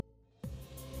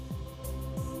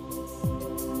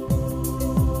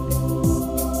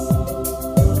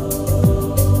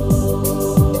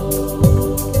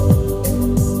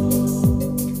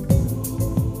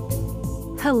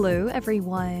Hello,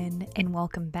 everyone, and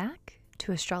welcome back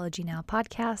to Astrology Now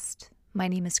podcast. My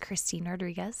name is Christine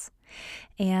Rodriguez,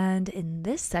 and in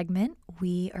this segment,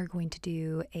 we are going to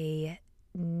do a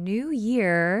New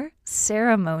Year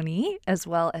ceremony as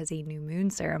well as a new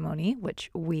moon ceremony, which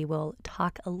we will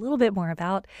talk a little bit more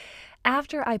about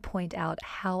after I point out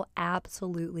how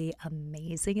absolutely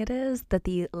amazing it is that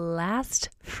the last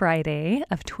Friday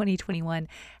of 2021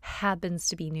 happens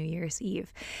to be New Year's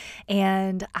Eve.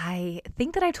 And I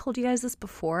think that I've told you guys this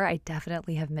before. I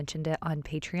definitely have mentioned it on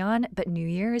Patreon, but New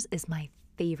Year's is my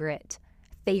favorite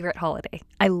holiday.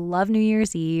 I love New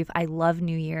Year's Eve. I love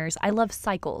New Year's. I love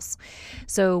cycles.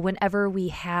 So whenever we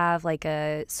have like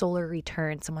a solar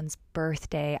return, someone's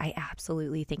birthday, I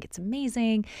absolutely think it's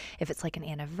amazing. If it's like an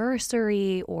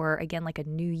anniversary or again, like a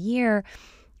new year,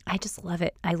 I just love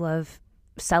it. I love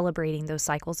celebrating those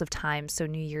cycles of time. So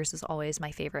New Year's is always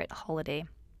my favorite holiday.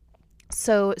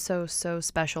 So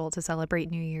special to celebrate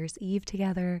New Year's Eve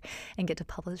together and get to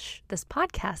publish this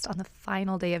podcast on the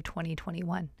final day of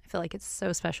 2021. I feel like it's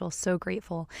so special, so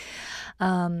grateful.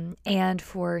 And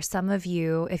for some of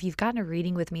you, if you've gotten a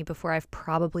reading with me before, I've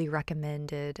probably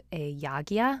recommended a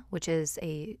yagya, which is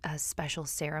a special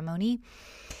ceremony.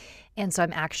 And so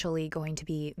I'm actually going to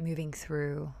be moving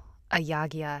through a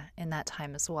yagya in that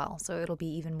time as well. So it'll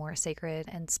be even more sacred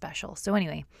and special. So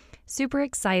anyway, super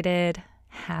excited.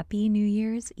 Happy New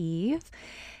Year's Eve.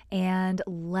 And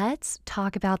let's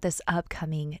talk about this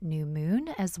upcoming new moon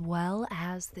as well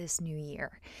as this new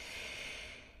year.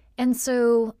 And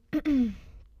so,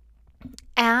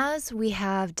 as we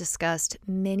have discussed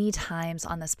many times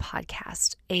on this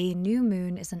podcast, a new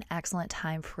moon is an excellent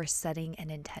time for setting an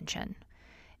intention.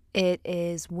 It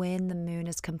is when the moon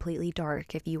is completely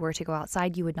dark. If you were to go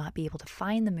outside, you would not be able to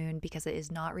find the moon because it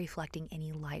is not reflecting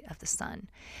any light of the sun.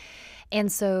 And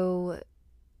so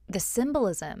the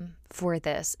symbolism for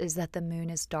this is that the moon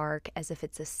is dark as if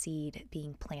it's a seed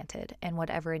being planted, and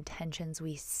whatever intentions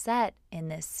we set in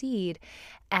this seed,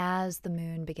 as the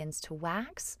moon begins to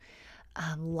wax,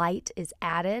 light is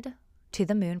added to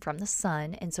the moon from the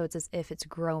sun, and so it's as if it's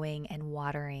growing and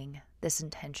watering this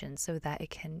intention so that it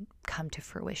can come to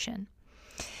fruition.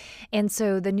 And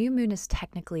so the new moon is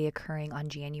technically occurring on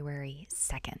January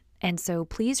 2nd. And so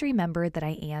please remember that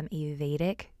I am a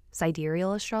Vedic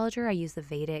sidereal astrologer. I use the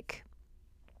Vedic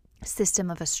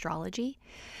system of astrology.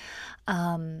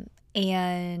 And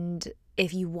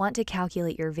if you want to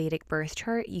calculate your Vedic birth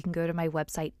chart, you can go to my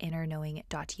website,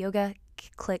 innerknowing.yoga,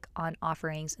 click on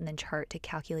offerings and then chart to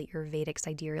calculate your Vedic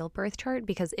sidereal birth chart.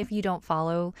 Because if you don't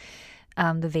follow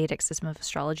the Vedic system of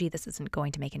astrology, this isn't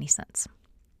going to make any sense.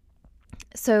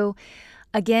 So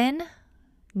again,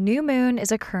 new moon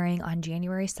is occurring on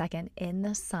January 2nd in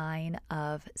the sign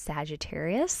of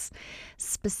Sagittarius,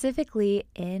 specifically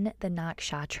in the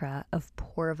nakshatra of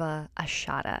Purva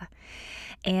Ashada.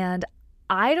 And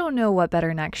I don't know what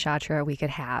better nakshatra we could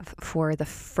have for the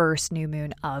first new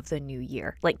moon of the new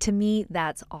year. Like, to me,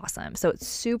 that's awesome. So it's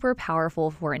super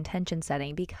powerful for intention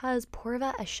setting because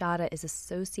Purva Ashada is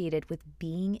associated with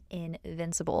being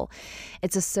invincible.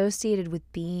 It's associated with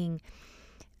being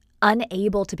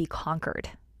unable to be conquered.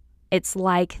 It's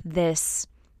like this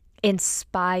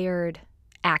inspired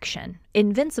action,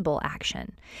 invincible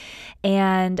action.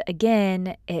 And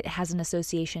again, it has an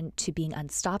association to being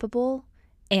unstoppable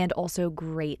and also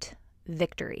great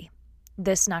victory.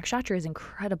 This nakshatra is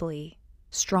incredibly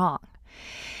strong.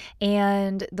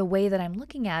 And the way that I'm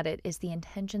looking at it is the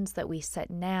intentions that we set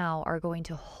now are going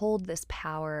to hold this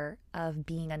power of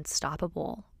being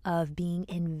unstoppable, of being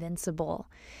invincible,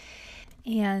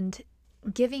 and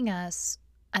giving us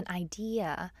an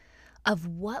idea of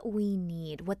what we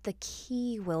need, what the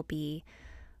key will be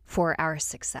for our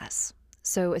success.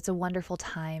 So it's a wonderful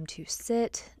time to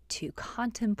sit, to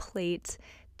contemplate,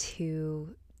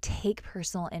 to take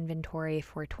personal inventory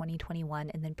for 2021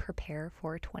 and then prepare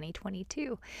for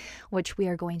 2022, which we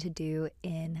are going to do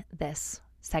in this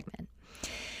segment.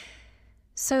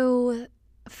 So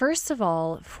first of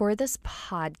all, for this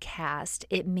podcast,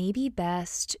 it may be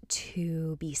best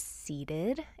to be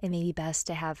seated. It may be best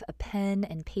to have a pen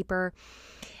and paper.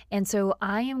 And so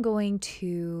I am going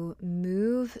to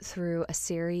move through a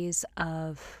series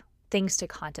of things to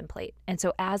contemplate. And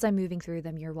so as I'm moving through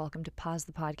them, you're welcome to pause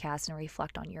the podcast and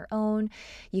reflect on your own.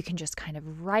 You can just kind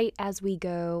of write as we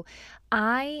go.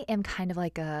 I am kind of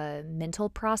like a mental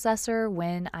processor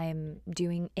when I'm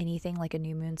doing anything like a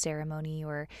new moon ceremony,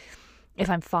 or if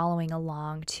I'm following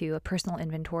along to a personal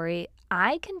inventory,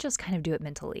 I can just kind of do it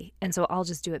mentally. And so I'll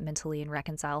just do it mentally and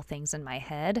reconcile things in my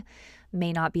head.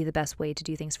 May not be the best way to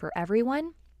do things for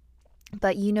everyone,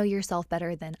 but you know yourself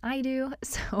better than I do.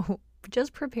 So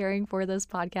just preparing for this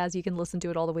podcast. You can listen to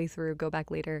it all the way through, go back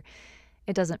later.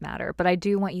 It doesn't matter. But I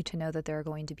do want you to know that there are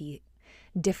going to be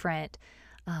different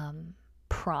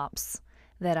prompts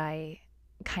that I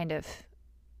kind of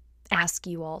ask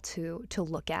you all to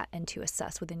look at and to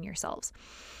assess within yourselves.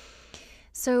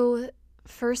 So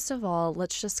first of all,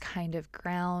 let's just kind of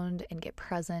ground and get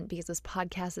present, because this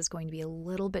podcast is going to be a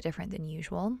little bit different than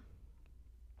usual.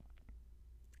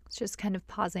 It's just kind of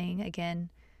pausing again,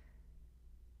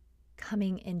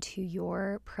 coming into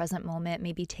your present moment,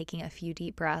 maybe taking a few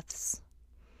deep breaths.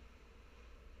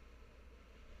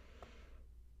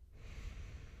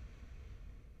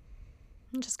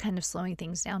 And just kind of slowing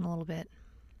things down a little bit,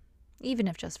 even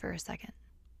if just for a second.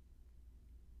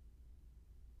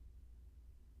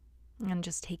 And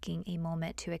just taking a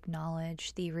moment to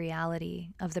acknowledge the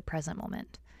reality of the present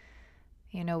moment.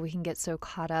 You know, we can get so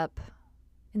caught up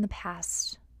in the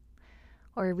past,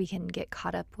 or we can get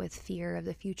caught up with fear of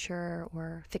the future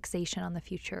or fixation on the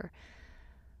future.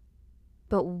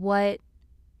 But what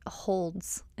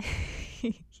holds,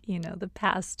 the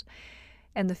past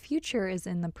and the future is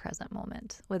in the present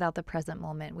moment. Without the present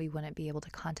moment, we wouldn't be able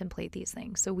to contemplate these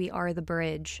things. So we are the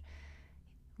bridge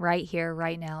right here,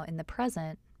 right now, in the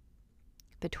present,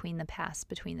 between the past,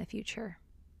 between the future.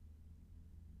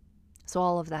 So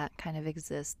all of that kind of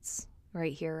exists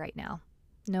right here, right now.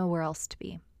 Nowhere else to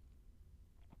be.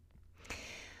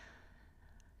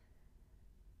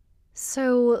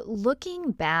 So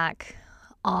looking back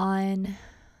on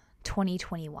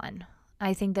 2021,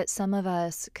 I think that some of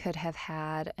us could have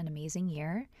had an amazing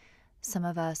year. Some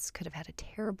of us could have had a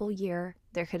terrible year.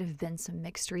 There could have been some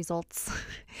mixed results.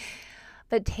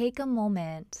 But take a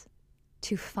moment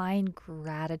to find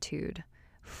gratitude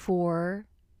for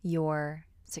your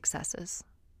successes.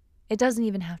 It doesn't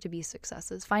even have to be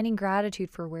successes. Finding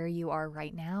gratitude for where you are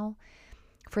right now,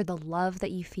 for the love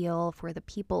that you feel, for the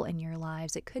people in your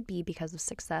lives. It could be because of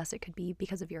success. It could be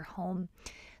because of your home,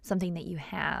 something that you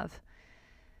have.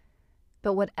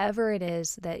 But whatever it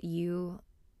is that you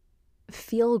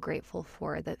feel grateful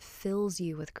for, that fills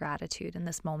you with gratitude in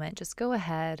this moment, just go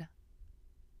ahead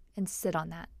and sit on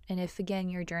that. And if, again,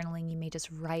 you're journaling, you may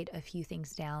just write a few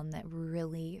things down that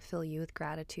really fill you with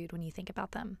gratitude when you think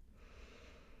about them.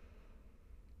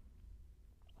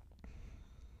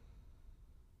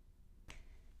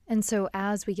 And so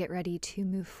as we get ready to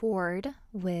move forward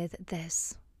with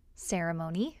this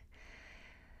ceremony,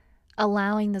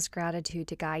 allowing this gratitude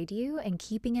to guide you and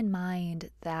keeping in mind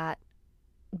that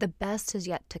the best is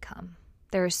yet to come.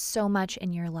 There is so much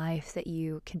in your life that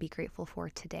you can be grateful for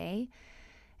today,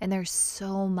 and there's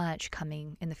so much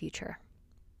coming in the future.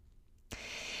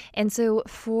 And so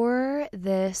for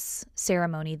this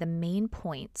ceremony, the main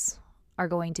points are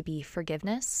going to be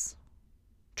forgiveness,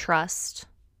 trust,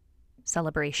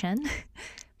 celebration,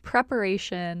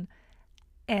 preparation,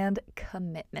 and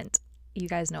commitment. You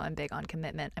guys know I'm big on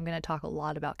commitment. I'm going to talk a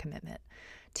lot about commitment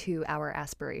to our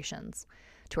aspirations,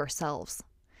 to ourselves.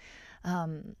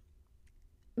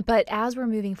 But as we're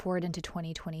moving forward into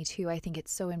 2022, I think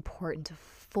it's so important to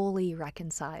fully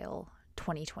reconcile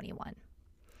 2021.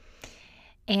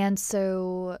 And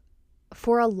so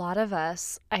for a lot of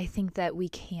us, I think that we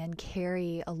can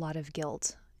carry a lot of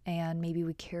guilt, and maybe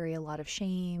we carry a lot of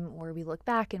shame, or we look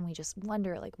back and we just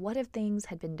wonder, like, what if things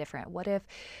had been different? What if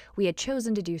we had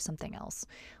chosen to do something else?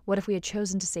 What if we had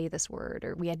chosen to say this word,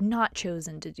 or we had not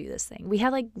chosen to do this thing? We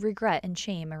have like regret and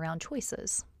shame around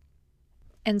choices.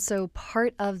 And so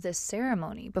part of this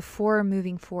ceremony, before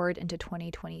moving forward into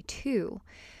 2022,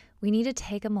 we need to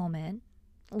take a moment,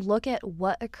 look at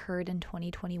what occurred in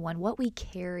 2021, what we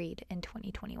carried in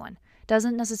 2021.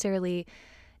 Doesn't necessarily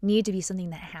need to be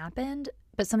something that happened,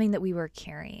 but something that we were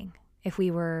carrying. If we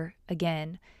were,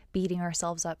 again, beating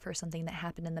ourselves up for something that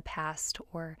happened in the past,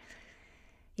 or,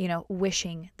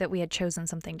 wishing that we had chosen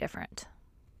something different.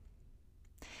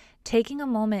 Taking a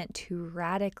moment to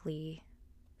radically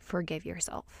forgive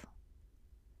yourself.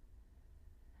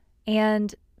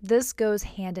 And this goes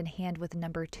hand in hand with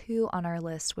number 2 on our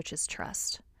list, which is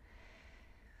trust.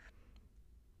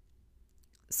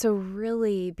 So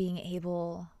really being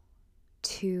able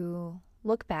to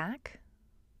look back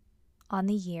on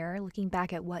the year, looking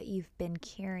back at what you've been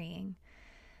carrying.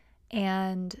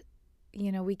 And,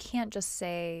 we can't just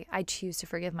say, I choose to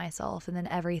forgive myself, and then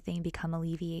everything become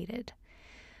alleviated.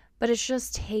 But it's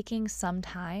just taking some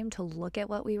time to look at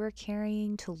what we were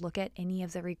carrying, to look at any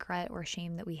of the regret or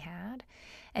shame that we had,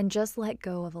 and just let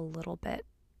go of a little bit,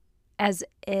 as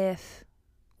if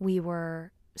we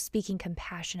were speaking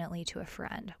compassionately to a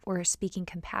friend, or speaking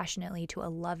compassionately to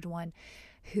a loved one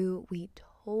who we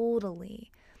totally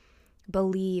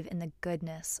believe in the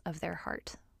goodness of their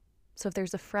heart. So if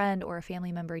there's a friend or a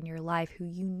family member in your life who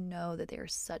you know that they're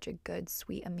such a good,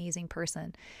 sweet, amazing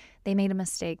person, they made a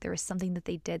mistake, there was something that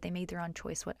they did, they made their own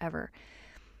choice, whatever.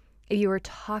 If you were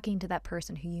talking to that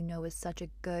person who you know is such a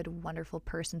good, wonderful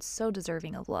person, so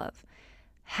deserving of love,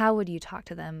 how would you talk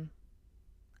to them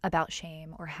about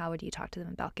shame, or how would you talk to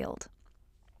them about guilt?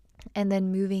 And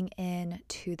then moving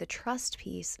into the trust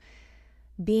piece,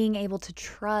 being able to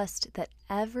trust that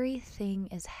everything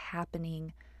is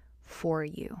happening for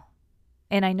you.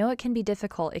 And I know it can be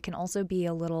difficult. It can also be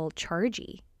a little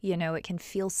chargy. It can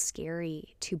feel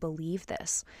scary to believe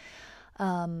this.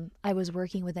 I was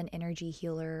working with an energy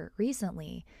healer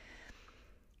recently,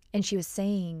 and she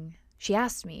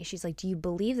asked me, she's like, do you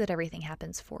believe that everything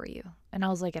happens for you? And I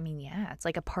was like, I mean, yeah, it's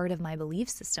like a part of my belief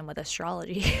system with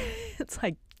astrology. It's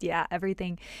like, yeah,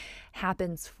 everything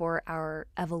happens for our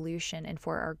evolution and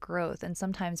for our growth. And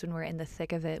sometimes when we're in the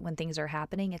thick of it, when things are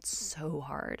happening, it's so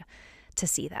hard to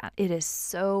see that. It is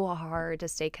so hard to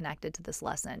stay connected to this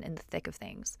lesson in the thick of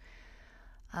things.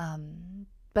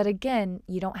 But again,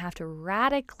 you don't have to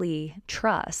radically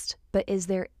trust, but is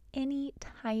there any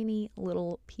tiny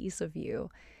little piece of you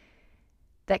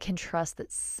that can trust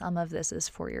that some of this is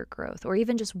for your growth, or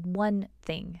even just one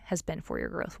thing has been for your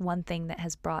growth, one thing that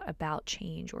has brought about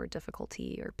change or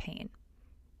difficulty or pain?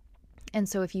 And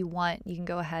so if you want, you can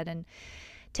go ahead and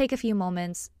take a few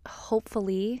moments.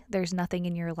 Hopefully there's nothing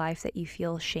in your life that you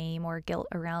feel shame or guilt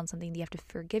around, something that you have to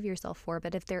forgive yourself for.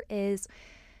 But if there is,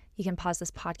 you can pause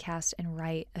this podcast and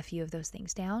write a few of those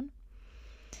things down.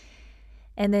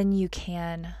 And then you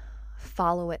can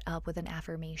follow it up with an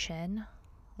affirmation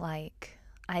like,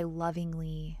 I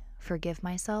lovingly forgive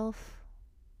myself.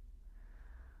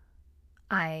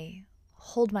 I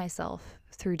hold myself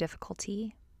through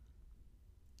difficulty.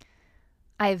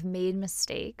 I've made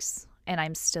mistakes and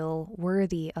I'm still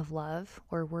worthy of love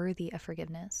or worthy of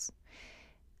forgiveness.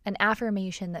 An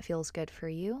affirmation that feels good for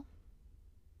you.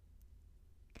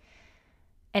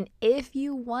 And if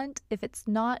you want, if it's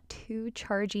not too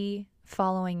chargy,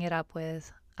 following it up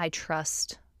with, I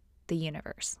trust the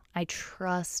universe. I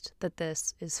trust that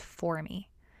this is for me.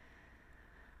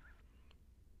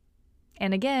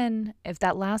 And again, if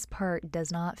that last part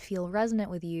does not feel resonant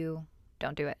with you,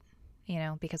 don't do it,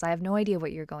 because I have no idea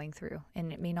what you're going through,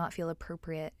 and it may not feel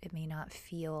appropriate. It may not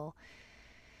feel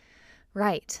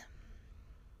right.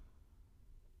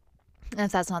 And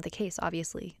if that's not the case,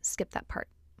 obviously skip that part.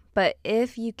 But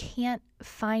if you can't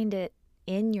find it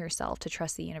in yourself to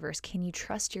trust the universe, can you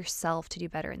trust yourself to do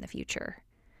better in the future?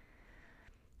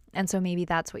 And so maybe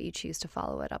that's what you choose to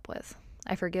follow it up with.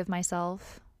 I forgive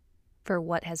myself for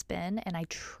what has been, and I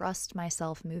trust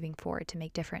myself moving forward to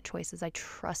make different choices. I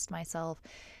trust myself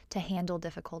to handle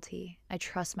difficulty. I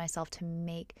trust myself to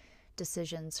make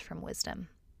decisions from wisdom.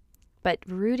 But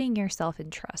rooting yourself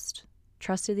in trust.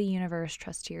 Trust to the universe,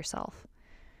 trust to yourself.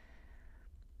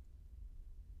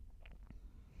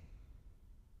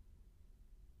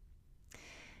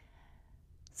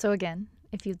 So again,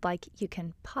 if you'd like, you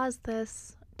can pause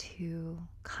this to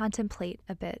contemplate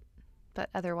a bit, but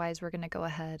otherwise we're going to go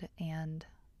ahead and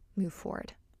move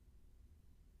forward.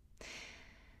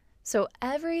 So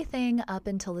everything up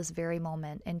until this very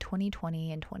moment in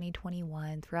 2020 and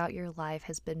 2021 throughout your life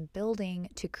has been building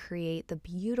to create the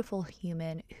beautiful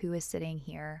human who is sitting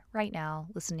here right now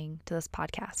listening to this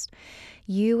podcast.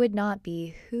 You would not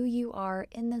be who you are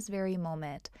in this very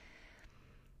moment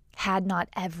had not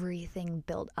everything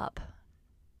built up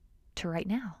to right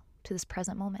now, to this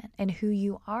present moment. And who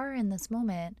you are in this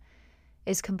moment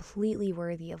is completely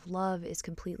worthy of love, is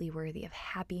completely worthy of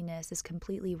happiness, is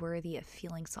completely worthy of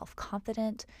feeling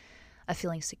self-confident, of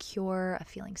feeling secure, of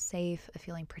feeling safe, of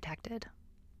feeling protected.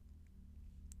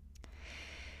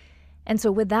 And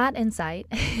so with that insight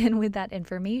and with that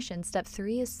information, step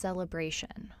 3 is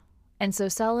celebration. And so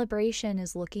celebration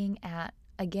is looking at,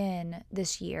 again,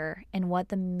 this year and what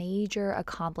the major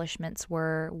accomplishments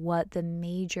were, what the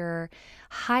major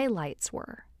highlights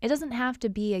were. It doesn't have to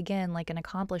be, again, like an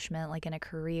accomplishment, like in a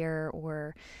career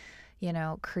or,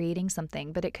 creating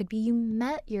something, but it could be you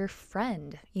met your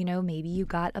friend, maybe you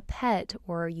got a pet,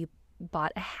 or you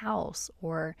bought a house,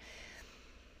 or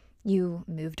you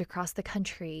moved across the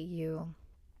country, you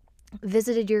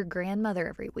visited your grandmother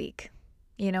every week.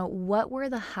 What were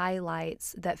the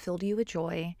highlights that filled you with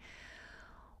joy?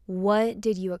 What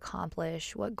did you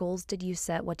accomplish? What goals did you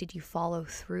set? What did you follow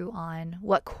through on?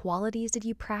 What qualities did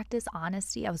you practice?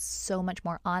 Honesty. I was so much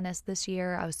more honest this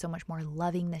year. I was so much more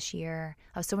loving this year.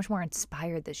 I was so much more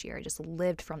inspired this year. I just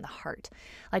lived from the heart.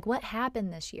 Like, what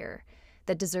happened this year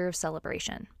that deserves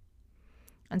celebration?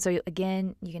 And so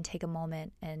again, you can take a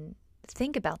moment and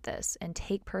think about this and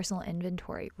take personal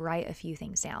inventory. Write a few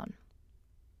things down.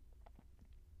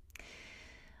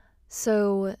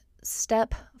 So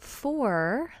step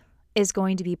 4 is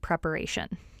going to be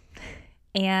preparation.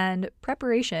 And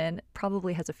preparation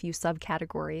probably has a few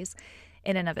subcategories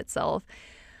in and of itself,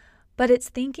 but it's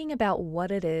thinking about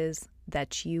what it is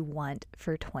that you want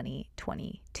for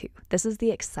 2022. This is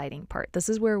the exciting part. This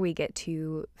is where we get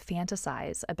to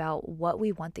fantasize about what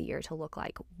we want the year to look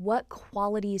like. What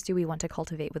qualities do we want to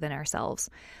cultivate within ourselves?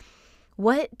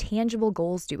 What tangible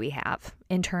goals do we have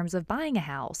in terms of buying a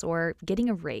house or getting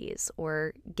a raise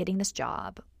or getting this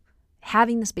job,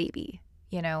 having this baby?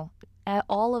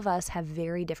 All of us have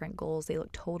very different goals. They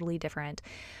look totally different.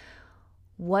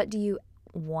 What do you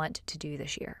want to do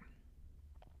this year?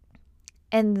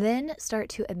 And then start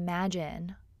to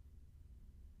imagine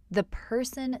the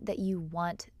person that you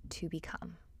want to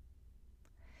become.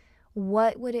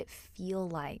 What would it feel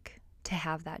like to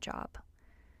have that job?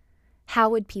 How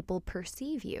would people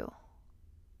perceive you?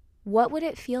 What would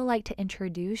it feel like to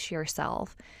introduce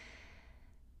yourself?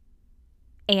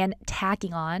 And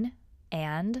tacking on,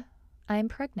 and I'm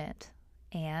pregnant,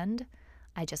 and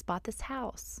I just bought this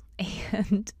house,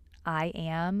 and I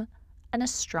am an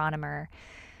astronomer.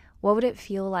 What would it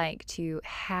feel like to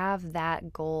have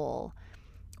that goal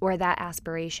or that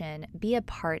aspiration be a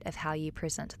part of how you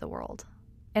present to the world?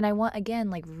 And I want, again,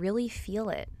 really feel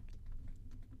it.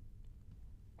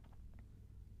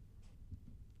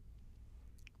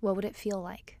 What would it feel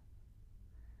like?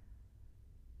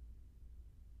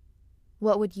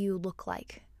 What would you look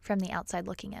like from the outside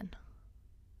looking in?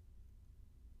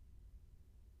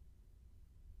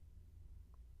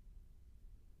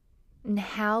 And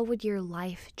how would your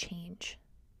life change?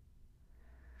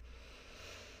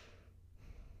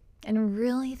 And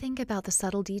really think about the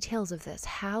subtle details of this.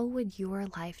 How would your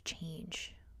life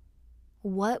change?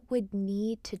 What would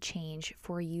need to change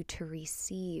for you to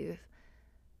receive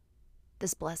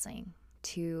this blessing,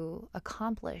 to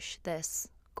accomplish this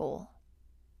goal?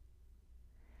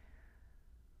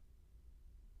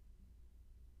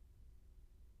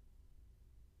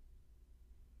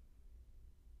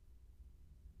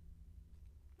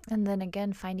 And then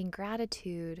again, finding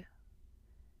gratitude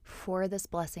for this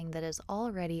blessing that is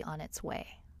already on its way.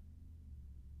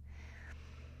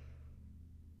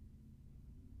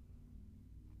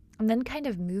 And then kind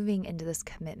of moving into this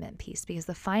commitment piece, because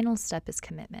the final step is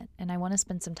commitment. And I want to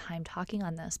spend some time talking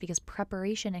on this because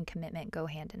preparation and commitment go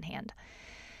hand in hand.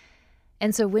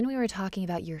 And so when we were talking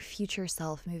about your future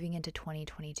self moving into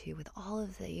 2022 with all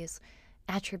of these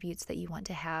attributes that you want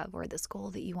to have, or this goal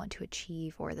that you want to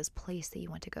achieve, or this place that you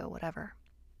want to go, whatever,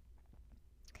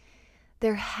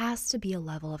 there has to be a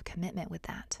level of commitment with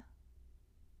that.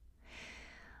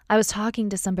 I was talking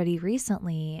to somebody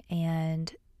recently,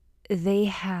 and they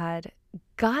had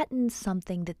gotten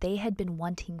something that they had been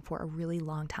wanting for a really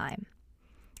long time.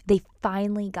 They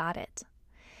finally got it.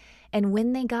 And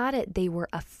when they got it, they were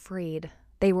afraid.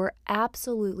 They were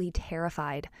absolutely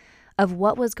terrified of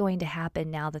what was going to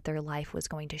happen now that their life was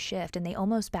going to shift. And they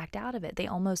almost backed out of it. They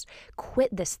almost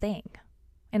quit this thing.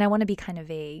 And I want to be kind of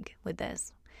vague with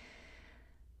this.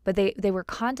 But they were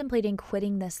contemplating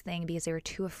quitting this thing because they were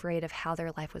too afraid of how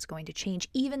their life was going to change,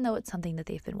 even though it's something that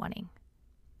they've been wanting.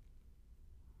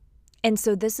 And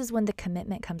so this is when the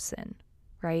commitment comes in,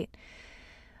 right?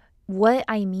 What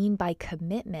I mean by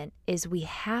commitment is we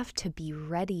have to be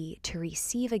ready to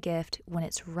receive a gift when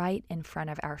it's right in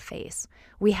front of our face.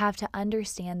 We have to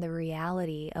understand the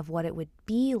reality of what it would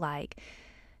be like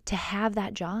to have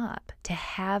that job, to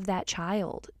have that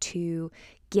child, to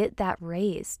get that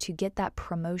raise, to get that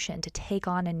promotion, to take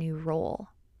on a new role.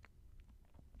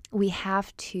 We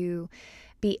have to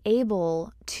be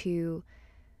able to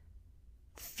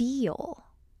feel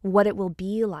what it will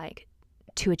be like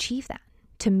to achieve that,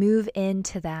 to move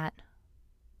into that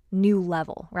new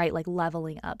level, right? Like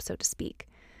leveling up, so to speak.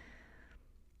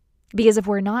 Because if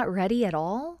we're not ready at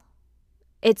all,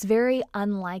 it's very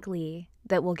unlikely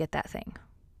that we'll get that thing.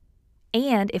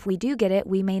 And if we do get it,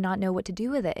 we may not know what to do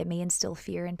with it. It may instill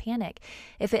fear and panic.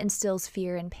 If it instills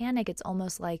fear and panic, it's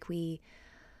almost like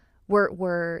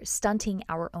we're stunting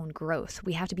our own growth.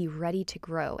 We have to be ready to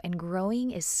grow, and growing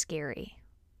is scary.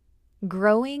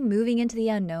 Growing, moving into the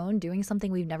unknown, doing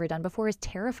something we've never done before is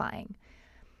terrifying.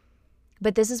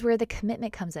 But this is where the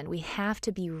commitment comes in. We have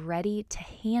to be ready to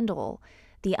handle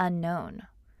the unknown.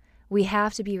 We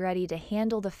have to be ready to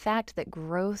handle the fact that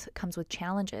growth comes with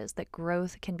challenges, that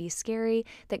growth can be scary,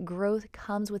 that growth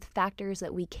comes with factors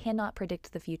that we cannot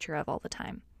predict the future of all the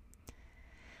time.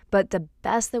 But the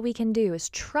best that we can do is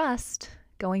trust,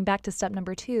 going back to step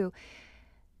number 2,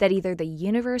 that either the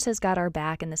universe has got our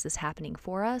back and this is happening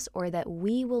for us, or that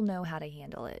we will know how to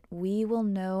handle it. We will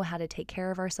know how to take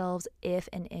care of ourselves if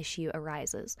an issue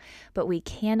arises. But we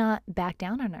cannot back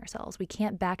down on ourselves. We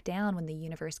can't back down when the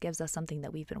universe gives us something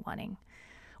that we've been wanting,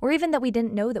 or even that we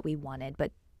didn't know that we wanted,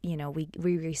 but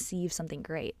we receive something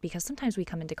great, because sometimes we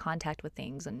come into contact with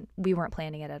things and we weren't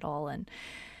planning it at all. And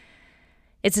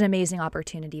it's an amazing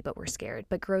opportunity, but we're scared.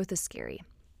 But growth is scary.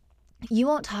 You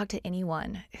won't talk to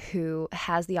anyone who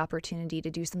has the opportunity to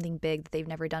do something big that they've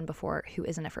never done before who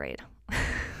isn't afraid.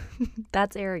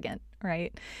 That's arrogant,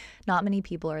 right? Not many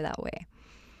people are that way.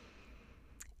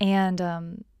 And,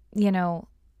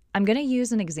 I'm going to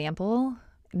use an example.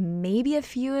 Maybe a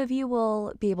few of you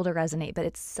will be able to resonate, but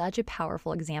it's such a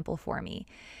powerful example for me.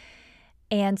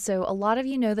 And so a lot of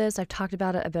you know this. I've talked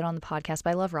about it a bit on the podcast,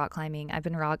 but I love rock climbing. I've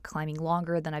been rock climbing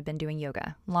longer than I've been doing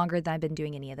yoga, longer than I've been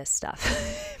doing any of this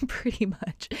stuff, pretty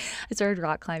much. I started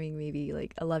rock climbing maybe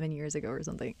like 11 years ago or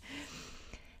something.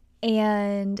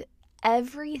 And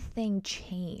everything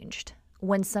changed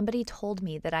when somebody told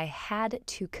me that I had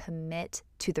to commit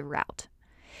to the route.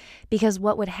 Because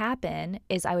what would happen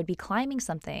is I would be climbing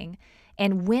something,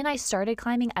 and when I started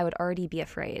climbing, I would already be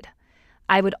afraid.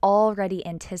 I would already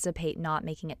anticipate not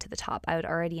making it to the top. I would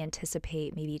already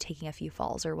anticipate maybe taking a few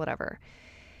falls or whatever.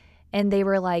 And they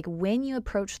were like, when you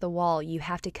approach the wall, you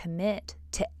have to commit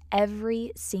to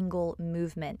every single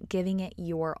movement, giving it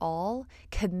your all,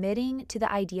 committing to the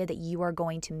idea that you are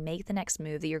going to make the next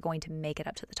move, that you're going to make it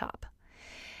up to the top.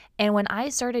 And when I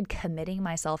started committing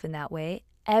myself in that way,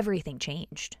 everything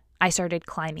changed. I started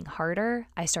climbing harder.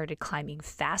 I started climbing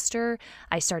faster.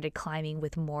 I started climbing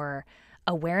with more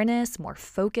awareness, more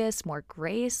focus, more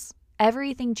grace.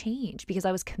 Everything changed because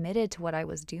I was committed to what I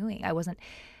was doing. I wasn't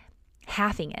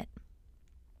halving it.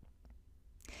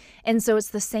 And so it's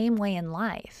the same way in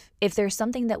life. If there's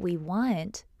something that we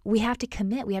want, we have to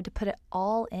commit. We have to put it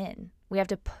all in. We have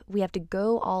to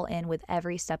go all in with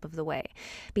every step of the way.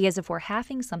 Because if we're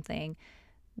halving something,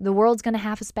 the world's going to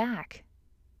half us back.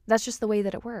 That's just the way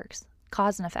that it works.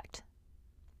 Cause and effect.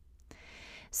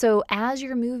 So as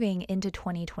you're moving into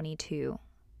 2022,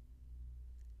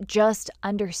 just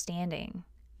understanding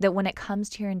that when it comes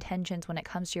to your intentions, when it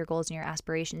comes to your goals and your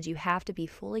aspirations, you have to be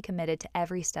fully committed to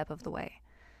every step of the way.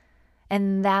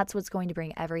 And that's what's going to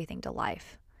bring everything to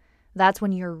life. That's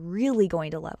when you're really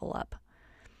going to level up.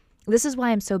 This is why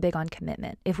I'm so big on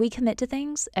commitment. If we commit to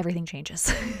things, everything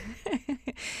changes.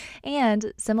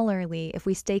 And similarly, if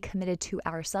we stay committed to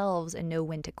ourselves and know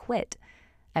when to quit,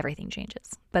 everything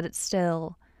changes. But it's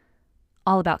still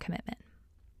all about commitment.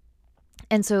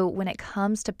 And so when it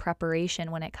comes to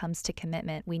preparation, when it comes to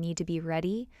commitment, we need to be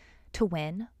ready to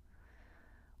win.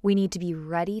 We need to be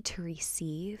ready to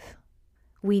receive.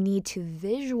 We need to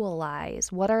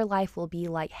visualize what our life will be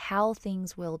like, how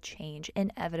things will change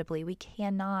inevitably. We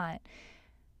cannot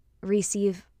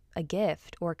receive a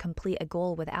gift or complete a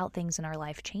goal without things in our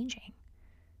life changing.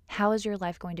 How is your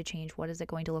life going to change? What is it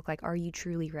going to look like? Are you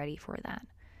truly ready for that?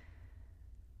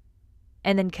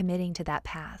 And then committing to that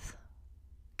path,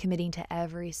 committing to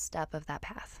every step of that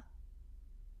path.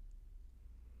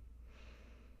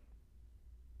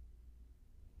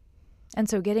 And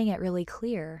so getting it really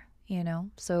clear,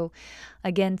 So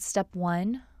again, step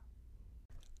 1,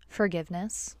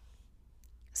 forgiveness.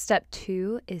 Step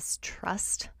 2 is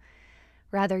trust.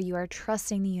 Rather, you are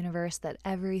trusting the universe that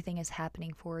everything is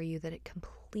happening for you, that it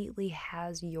completely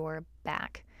has your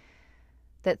back,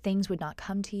 that things would not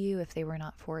come to you if they were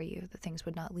not for you, that things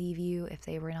would not leave you if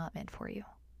they were not meant for you.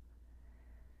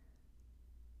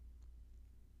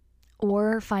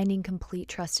 Or finding complete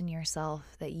trust in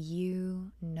yourself that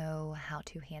you know how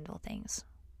to handle things.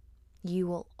 You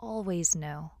will always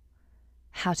know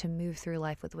how to move through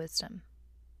life with wisdom.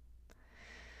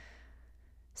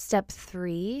 Step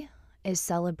 3 is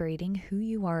celebrating who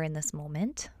you are in this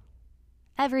moment.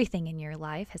 Everything in your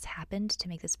life has happened to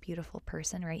make this beautiful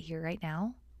person right here, right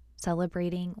now.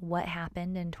 Celebrating what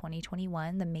happened in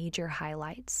 2021, the major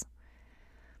highlights.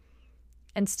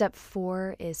 And step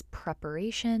 4 is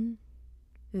preparation,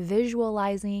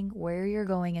 visualizing where you're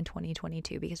going in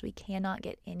 2022, because we cannot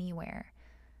get anywhere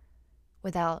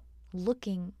without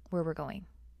looking where we're going.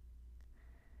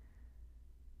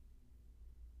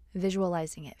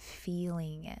 Visualizing it,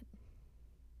 feeling it.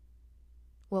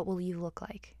 What will you look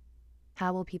like?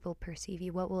 How will people perceive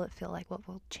you? What will it feel like? What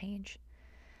will change?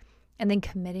 And then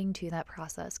committing to that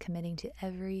process, committing to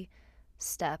every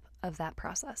step of that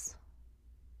process.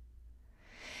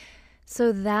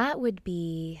 So that would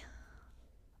be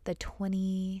the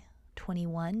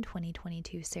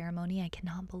 2021-2022 ceremony. I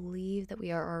cannot believe that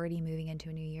we are already moving into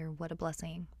a new year. What a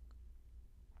blessing.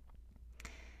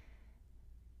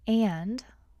 And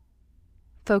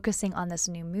focusing on this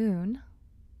new moon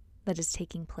that is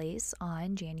taking place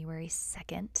on January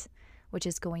 2nd, which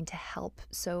is going to help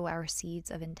sow our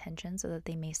seeds of intention so that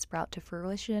they may sprout to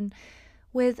fruition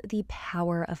with the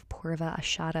power of Purva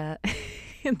Ashada.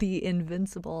 The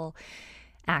invincible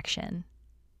action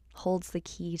holds the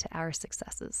key to our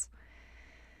successes.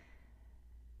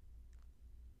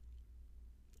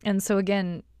 And so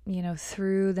again,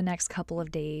 through the next couple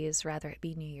of days, rather it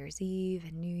be New Year's Eve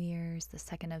and New Year's, the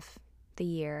second of the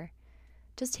year,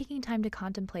 just taking time to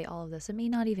contemplate all of this. It may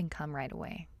not even come right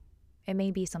away. It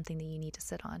may be something that you need to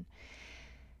sit on.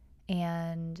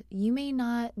 And you may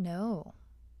not know.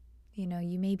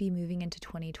 You may be moving into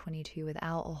 2022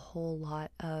 without a whole lot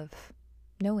of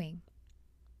knowing.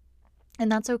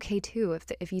 And that's okay too.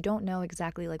 If you don't know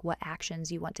exactly like what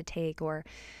actions you want to take or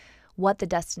what the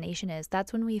destination is,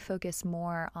 that's when we focus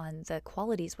more on the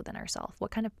qualities within ourselves.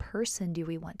 What kind of person do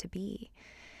we want to be?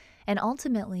 And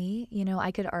ultimately,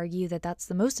 I could argue that that's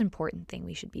the most important thing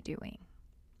we should be doing.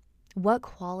 What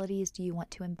qualities do you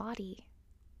want to embody?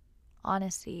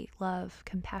 Honesty, love,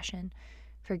 compassion,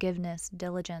 forgiveness,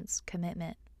 diligence,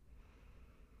 commitment.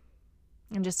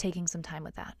 And just taking some time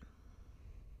with that.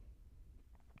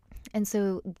 And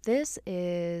so this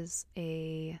is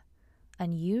a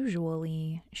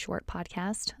unusually short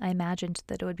podcast. I imagined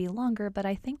that it would be longer, but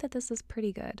I think that this is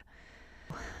pretty good.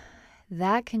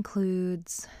 That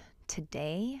concludes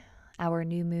today, our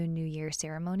new moon, new year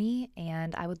ceremony,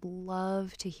 and I would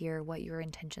love to hear what your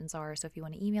intentions are. So if you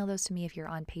want to email those to me, if you're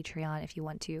on Patreon, if you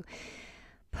want to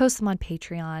post them on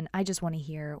Patreon, I just want to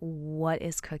hear what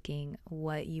is cooking,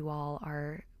 what you all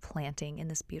are planting in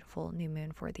this beautiful new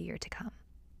moon for the year to come.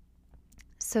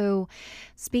 So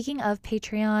speaking of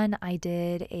Patreon, I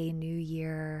did a New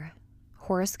Year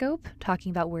horoscope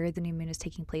talking about where the new moon is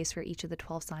taking place for each of the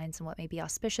 12 signs and what may be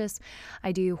auspicious.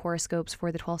 I do horoscopes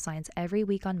for the 12 signs every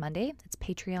week on Monday. It's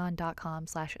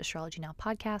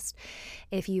patreon.com/astrologynowpodcast.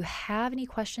 If you have any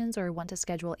questions or want to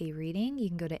schedule a reading, you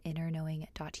can go to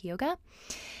innerknowing.yoga.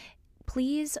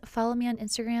 Please follow me on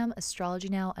Instagram,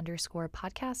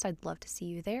 astrologynow_podcast. I'd love to see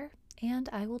you there, and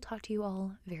I will talk to you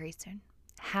all very soon.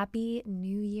 Happy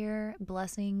New Year.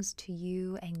 Blessings to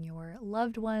you and your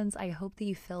loved ones. I hope that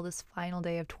you fill this final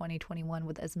day of 2021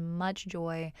 with as much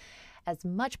joy, as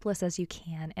much bliss as you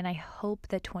can. And I hope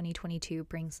that 2022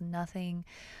 brings nothing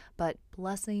but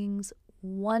blessings,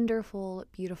 wonderful,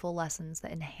 beautiful lessons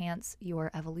that enhance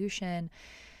your evolution,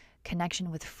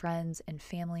 connection with friends and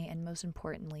family, and most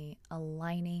importantly,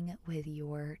 aligning with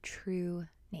your true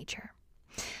nature.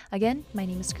 Again, my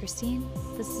name is Christine.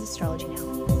 This is Astrology Now.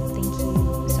 Thank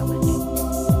you so much.